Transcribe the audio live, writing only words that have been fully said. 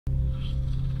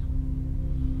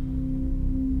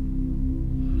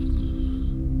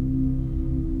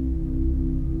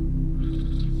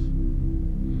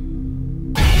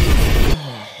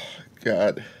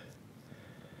God.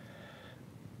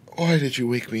 Why did you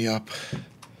wake me up?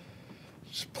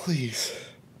 Just please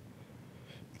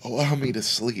allow me to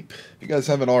sleep. If you guys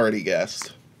haven't already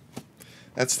guessed,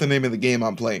 that's the name of the game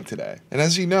I'm playing today. And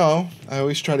as you know, I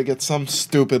always try to get some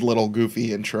stupid little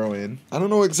goofy intro in. I don't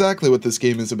know exactly what this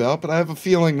game is about, but I have a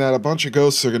feeling that a bunch of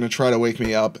ghosts are going to try to wake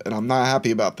me up, and I'm not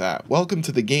happy about that. Welcome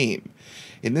to the game.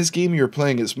 In this game, you're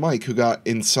playing as Mike, who got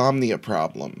insomnia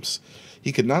problems.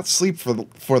 He could not sleep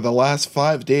for the last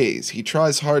 5 days. He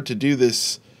tries hard to do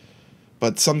this,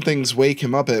 but some things wake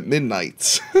him up at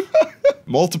midnights.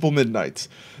 Multiple midnights.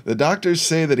 The doctors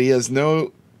say that he has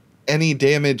any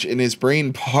damage in his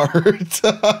brain part.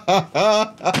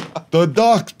 The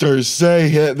doctors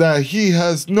say that he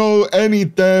has any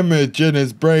damage in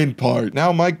his brain part.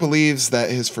 Now Mike believes that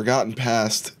his forgotten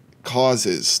past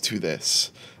causes to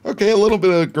this. Okay, a little bit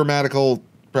of grammatical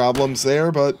problems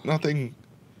there, but nothing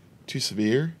too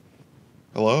severe.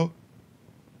 Hello?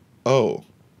 Oh.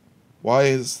 Why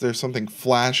is there something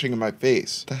flashing in my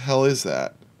face? What the hell is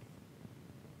that?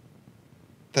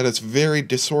 That is very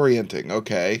disorienting.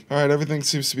 Okay. Alright, everything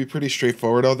seems to be pretty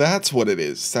straightforward. Oh, that's what it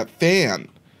is. It's that fan.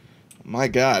 My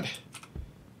God.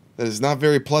 That is not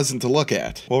very pleasant to look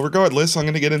at. Well, regardless, I'm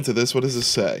going to get into this. What does this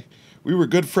say? We were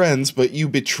good friends, but you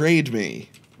betrayed me.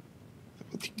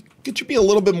 Could you be a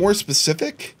little bit more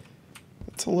specific?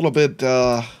 That's a little bit,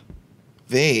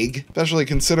 vague. Especially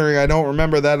considering I don't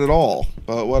remember that at all.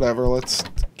 But whatever, let's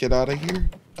get out of here.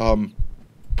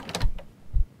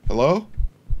 Hello?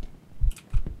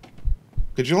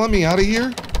 Could you let me out of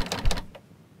here?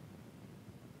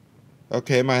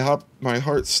 Okay, my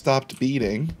heart stopped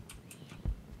beating.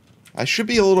 I should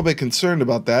be a little bit concerned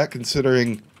about that,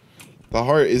 considering the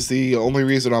heart is the only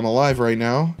reason I'm alive right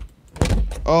now.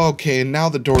 Okay, now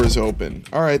the door is open.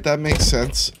 Alright, that makes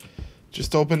sense.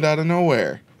 Just opened out of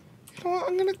nowhere. You know what,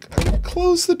 I'm gonna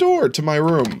close the door to my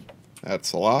room.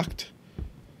 That's locked.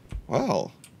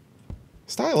 Well,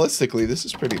 stylistically, this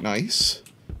is pretty nice.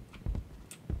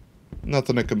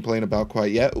 Nothing to complain about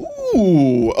quite yet.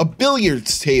 Ooh, a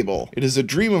billiards table. It is a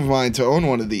dream of mine to own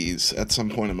one of these at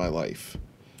some point in my life.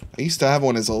 I used to have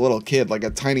one as a little kid, like a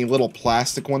tiny little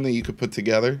plastic one that you could put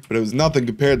together. But it was nothing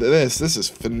compared to this. This is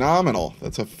phenomenal.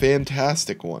 That's a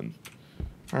fantastic one.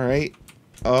 Alright.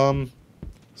 So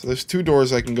there's 2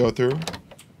 doors I can go through.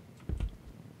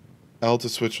 L to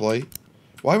switch light.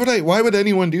 Why would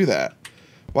anyone do that?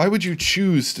 Why would you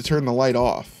choose to turn the light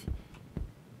off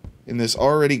in this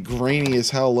already grainy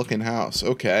as hell looking house?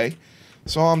 Okay.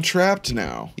 So I'm trapped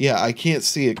now. Yeah, I can't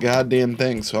see a goddamn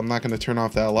thing, so I'm not going to turn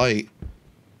off that light.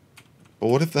 But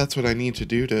what if that's what I need to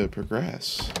do to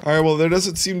progress? Alright, well, there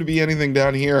doesn't seem to be anything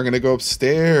down here. I'm going to go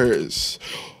upstairs.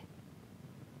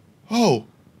 Oh,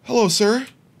 hello, sir.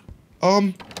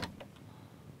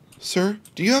 Sir,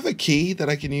 do you have a key that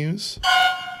I can use?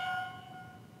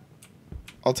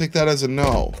 I'll take that as a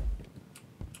no.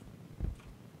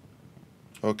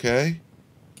 Okay.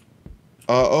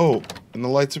 Oh, and the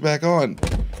lights are back on.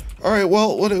 Alright,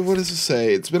 well, what does it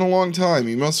say? It's been a long time.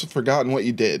 You must have forgotten what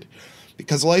you did.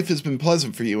 Because life has been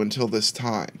pleasant for you until this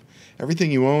time.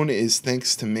 Everything you own is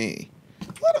thanks to me.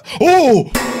 Oh!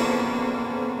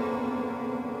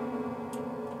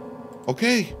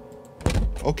 Okay.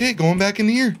 Okay, going back in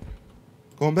here.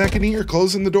 Going back in here,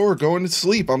 closing the door, going to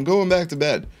sleep. I'm going back to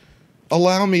bed.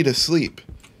 Allow me to sleep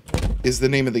is the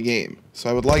name of the game. So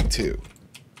I would like to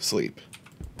sleep.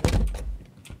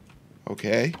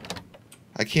 Okay.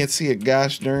 I can't see a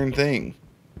gosh darn thing.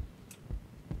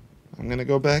 I'm gonna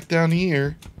go back down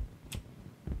here.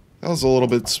 That was a little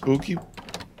bit spooky,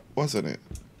 wasn't it?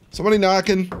 Somebody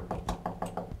knocking.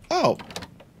 Oh.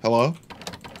 Hello?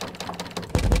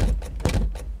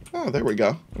 Oh, there we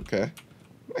go. Okay.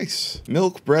 Nice.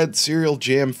 Milk, bread, cereal,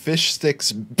 jam, fish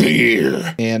sticks,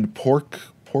 beer, and pork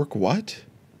what?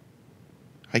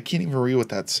 I can't even read what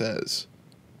that says.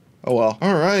 Oh well.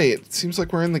 Alright, seems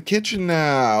like we're in the kitchen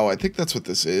now. I think that's what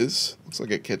this is. Looks like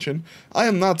a kitchen. I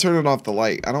am not turning off the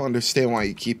light. I don't understand why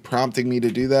you keep prompting me to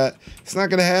do that. It's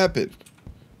not gonna happen.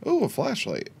 Ooh, a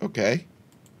flashlight. Okay.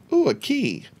 Ooh, a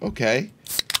key. Okay.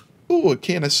 Ooh, a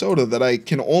can of soda that I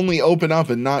can only open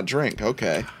up and not drink.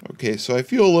 Okay. Okay, so I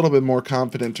feel a little bit more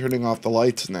confident turning off the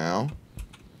lights now.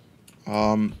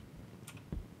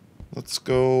 Let's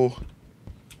go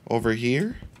over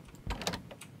here.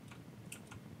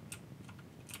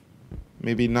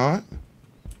 Maybe not.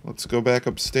 Let's go back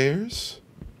upstairs.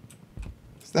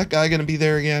 Is that guy gonna be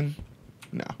there again?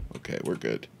 No. Okay, we're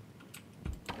good.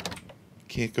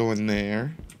 Can't go in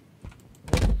there.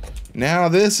 Now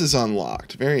this is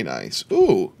unlocked. Very nice.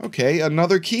 Ooh, okay,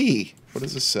 another key. What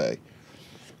does this say?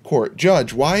 Court.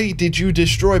 Judge, why did you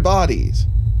destroy bodies?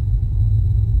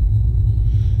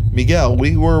 Miguel,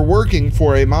 we were working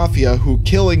for a mafia who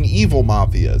killing evil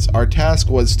mafias. Our task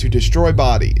was to destroy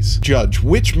bodies. Judge,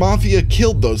 which mafia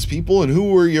killed those people and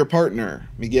who were your partner?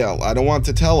 Miguel, I don't want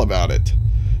to tell about it.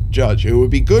 Judge, it would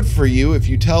be good for you if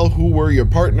you tell who were your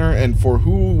partner and for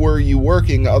who were you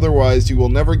working, otherwise you will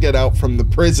never get out from the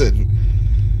prison.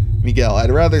 Miguel,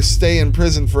 I'd rather stay in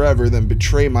prison forever than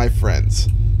betray my friends.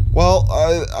 Well,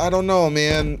 I don't know,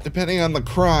 man. Depending on the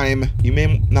crime, you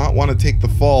may not want to take the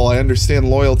fall. I understand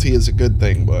loyalty is a good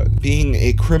thing, but being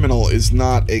a criminal is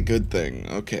not a good thing.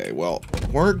 Okay, well,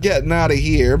 we're getting out of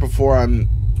here before I'm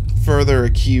further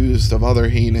accused of other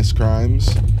heinous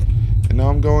crimes. And now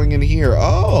I'm going in here.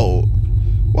 Oh!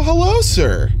 Well, hello,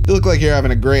 sir. You look like you're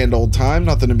having a grand old time.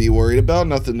 Nothing to be worried about.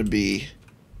 Nothing to be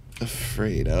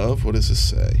afraid of. What does this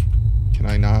say? Can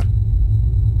I not?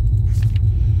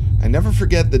 I never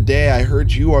forget the day I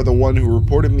heard you are the one who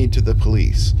reported me to the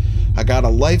police. I got a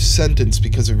life sentence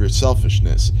because of your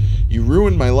selfishness. You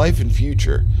ruined my life and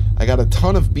future. I got a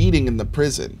ton of beating in the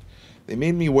prison. They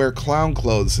made me wear clown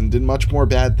clothes and did much more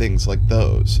bad things like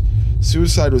those.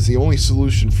 Suicide was the only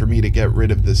solution for me to get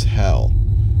rid of this hell.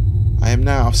 I am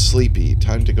now sleepy.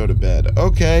 Time to go to bed.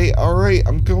 Okay, alright,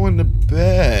 I'm going to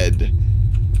bed.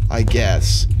 I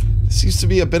guess. This seems to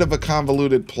be a bit of a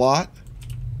convoluted plot.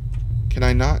 Can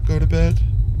I not go to bed?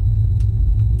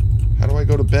 How do I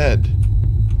go to bed?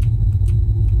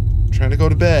 I'm trying to go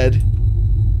to bed.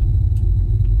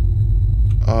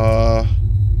 Oh,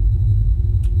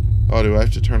 do I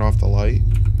have to turn off the light?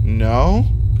 No?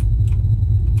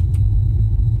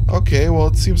 Okay, well,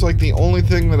 it seems like the only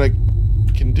thing that I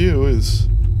can do is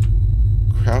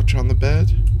crouch on the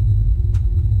bed.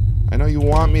 I know you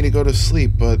want me to go to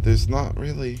sleep, but there's not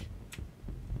really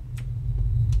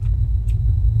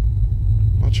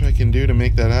much I can do to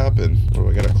make that happen. What, do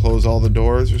I gotta close all the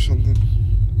doors or something?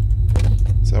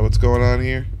 Is that what's going on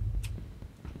here?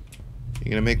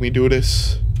 You gonna make me do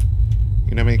this?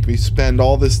 You gonna make me spend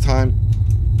all this time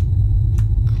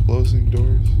closing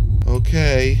doors?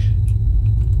 Okay.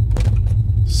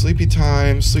 Sleepy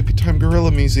time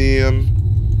Gorilla Museum.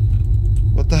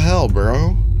 What the hell,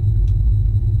 bro?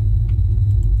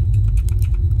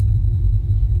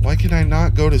 Why can I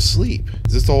not go to sleep?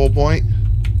 Is this the whole point?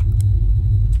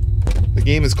 The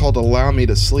game is called Allow Me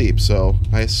to Sleep, so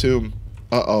I assume...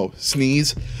 Uh-oh.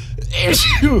 Sneeze. I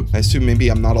assume maybe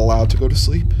I'm not allowed to go to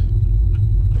sleep.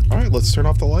 Alright, let's turn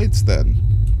off the lights then.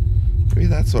 Maybe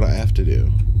that's what I have to do.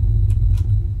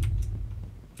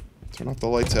 Turn off the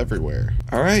lights everywhere.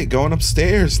 Alright, going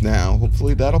upstairs now.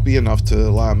 Hopefully that'll be enough to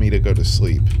allow me to go to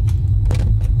sleep.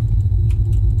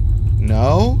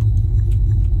 No?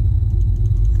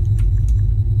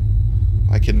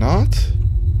 I cannot?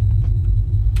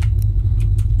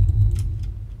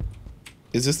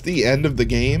 Is this the end of the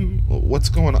game? What's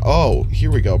going on? Oh,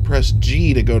 here we go. Press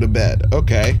G to go to bed.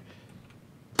 Okay.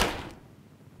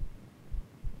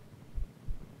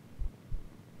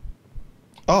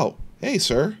 Oh, hey,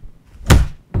 sir.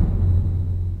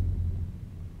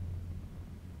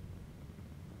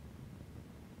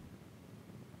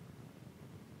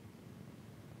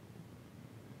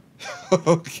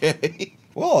 Okay.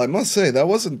 Well, I must say, that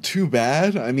wasn't too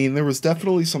bad. I mean, there was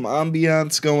definitely some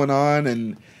ambiance going on,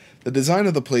 and the design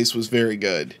of the place was very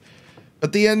good.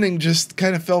 But the ending just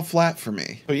kind of fell flat for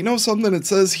me. But you know something? It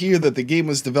says here that the game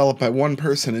was developed by one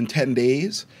person in 10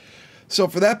 days. So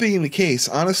for that being the case,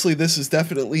 honestly, this is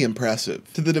definitely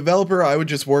impressive. To the developer, I would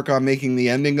just work on making the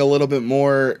ending a little bit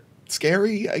more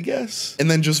scary, I guess, and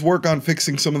then just work on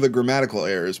fixing some of the grammatical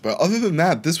errors. But other than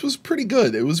that, this was pretty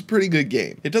good. It was a pretty good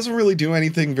game. It doesn't really do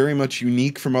anything very much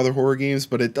unique from other horror games,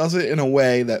 but it does it in a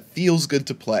way that feels good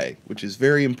to play, which is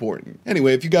very important.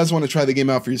 Anyway, if you guys want to try the game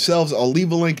out for yourselves, I'll leave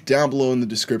a link down below in the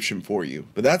description for you.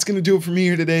 But that's going to do it for me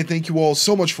here today. Thank you all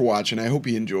so much for watching. I hope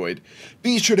you enjoyed.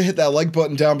 Be sure to hit that like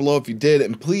button down below if you did,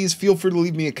 and please feel free to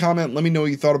leave me a comment. Let me know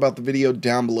what you thought about the video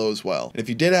down below as well. And if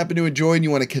you did happen to enjoy and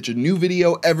you want to catch a new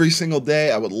video every single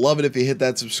day, I would love it if you hit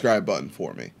that subscribe button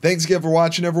for me. Thanks again for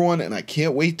watching, everyone, and I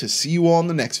can't wait to see you all in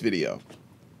the next video.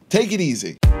 Take it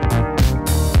easy.